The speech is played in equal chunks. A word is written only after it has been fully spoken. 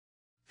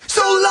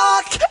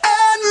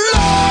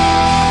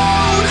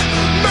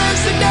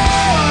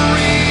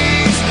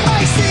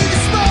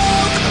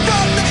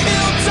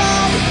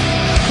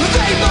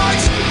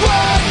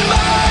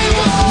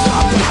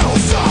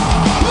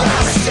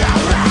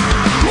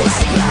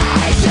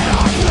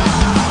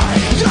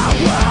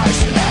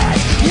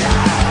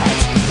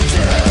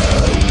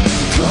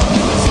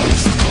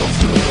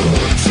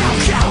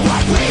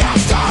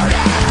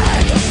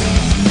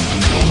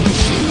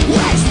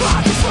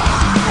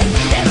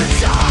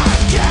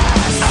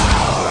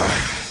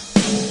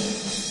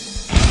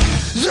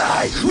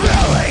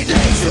really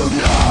need to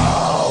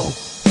know.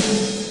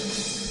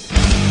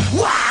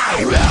 Why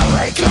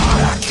really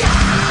gotta go?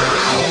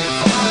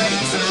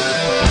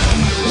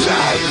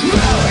 They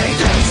really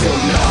need to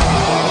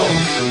know.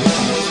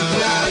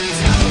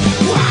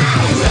 Why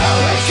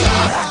really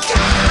gotta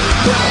go?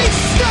 Please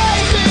stay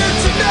here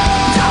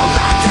tonight. Don't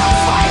let them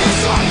fight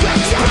us on your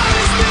time.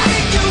 Promise me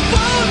you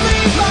won't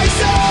leave my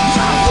side.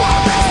 The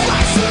warmest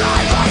place that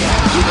I might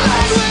have. You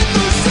led with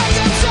the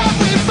second shot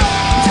we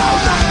found.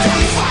 Don't let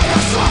them fight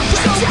us on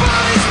your time. So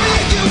promise me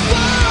you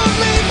won't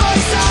leave my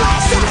side.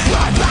 Just to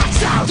run back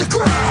down the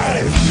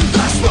grave.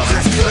 The smoke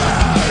is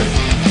cleared.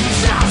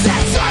 Sounds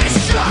inside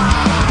the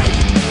sky.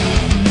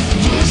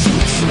 This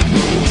is the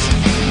news.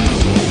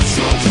 News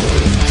of the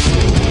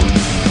truth.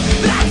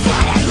 That's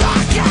why I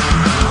lock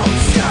out.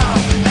 So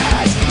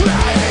it's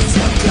ready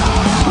to go.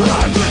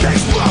 I'm with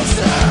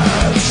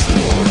explosives.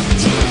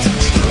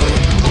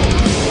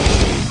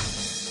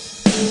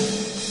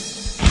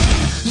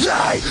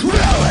 They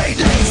really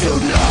need to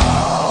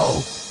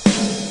know.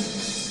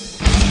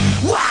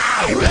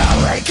 Why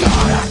really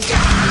gotta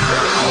go?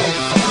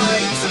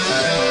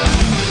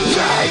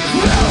 They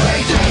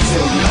really